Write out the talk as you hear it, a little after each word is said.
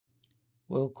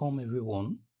Welcome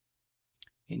everyone.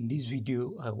 In this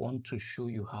video, I want to show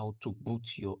you how to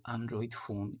boot your Android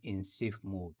phone in safe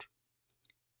mode.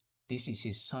 This is a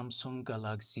Samsung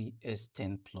Galaxy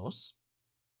S10 Plus,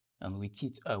 and with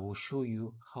it, I will show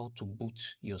you how to boot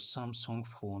your Samsung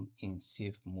phone in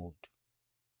safe mode.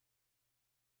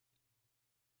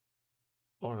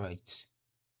 Alright,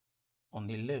 on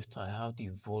the left, I have the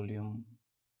volume.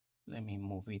 Let me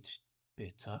move it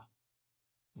better.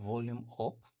 Volume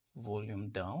up, volume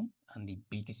down, and the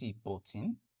big Z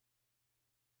button.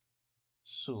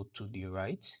 So to the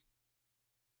right,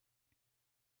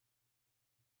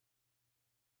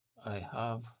 I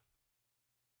have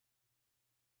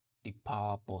the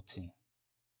power button.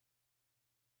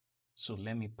 So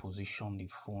let me position the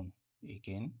phone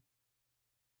again.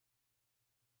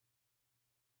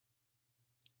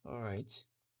 Alright.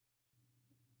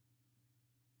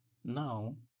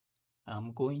 Now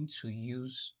I'm going to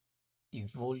use the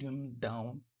volume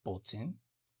down button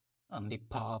and the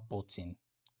power button.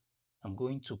 I'm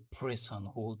going to press and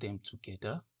hold them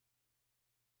together.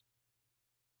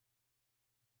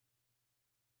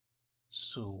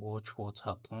 So watch what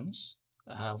happens.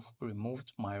 I have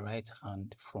removed my right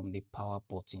hand from the power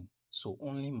button. So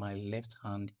only my left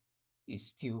hand is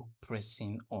still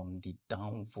pressing on the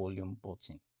down volume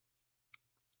button.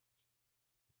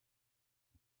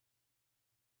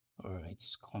 Alright,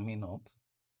 it's coming up.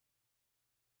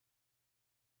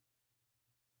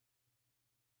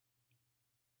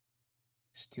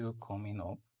 Still coming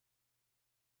up.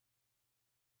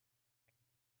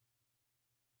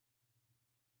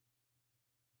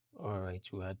 Alright,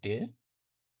 we are there.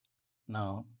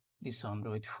 Now, this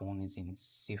Android phone is in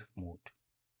safe mode.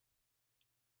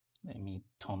 Let me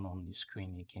turn on the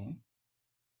screen again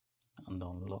and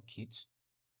unlock it.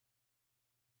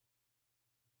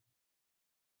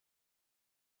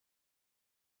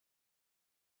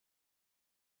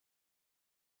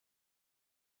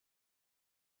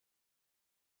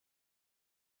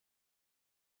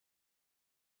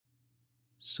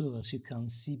 So as you can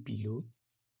see below,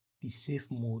 the safe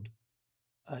mode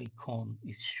icon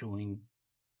is showing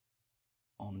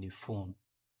on the phone.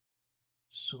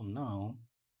 So now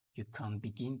you can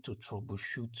begin to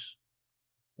troubleshoot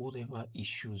whatever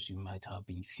issues you might have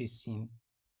been facing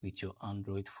with your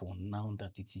Android phone now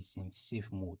that it is in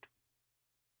safe mode.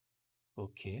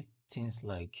 Okay, things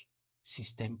like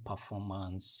system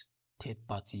performance,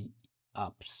 third-party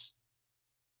apps.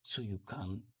 So you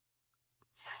can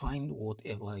find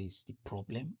whatever is the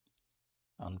problem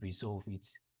and resolve it.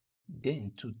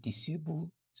 Then to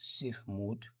disable safe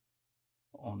mode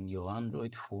on your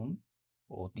Android phone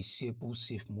or disable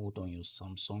safe mode on your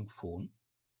Samsung phone,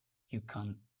 you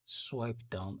can swipe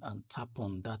down and tap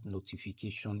on that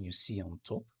notification you see on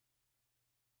top,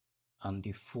 and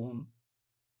the phone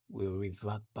will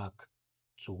revert back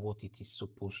to what it is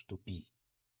supposed to be.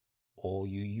 Or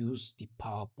you use the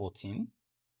power button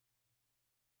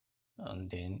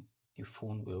and then the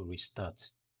phone will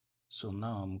restart. So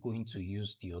now I'm going to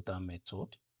use the other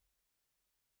method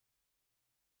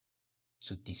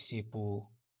to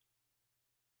disable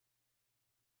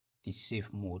the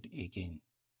safe mode again.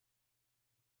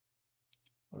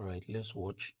 Alright, let's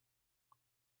watch.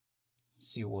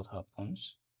 See what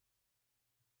happens.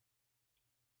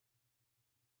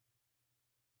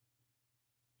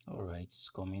 Alright, it's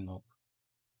coming up.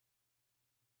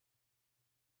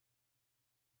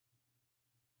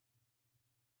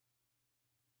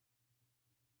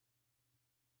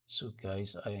 So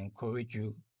guys, I encourage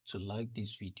you to like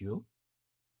this video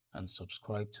and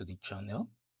subscribe to the channel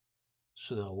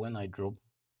so that when I drop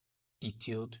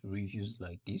detailed reviews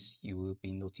like this, you will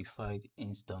be notified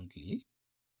instantly.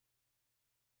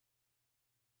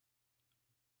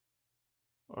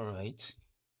 Alright,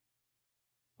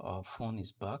 our phone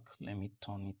is back. Let me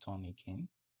turn it on again.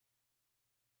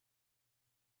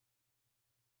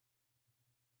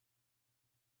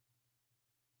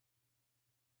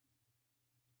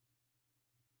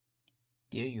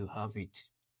 There you have it.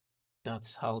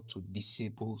 That's how to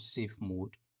disable safe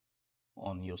mode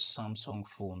on your Samsung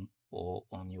phone or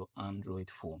on your Android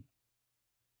phone.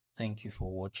 Thank you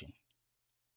for watching.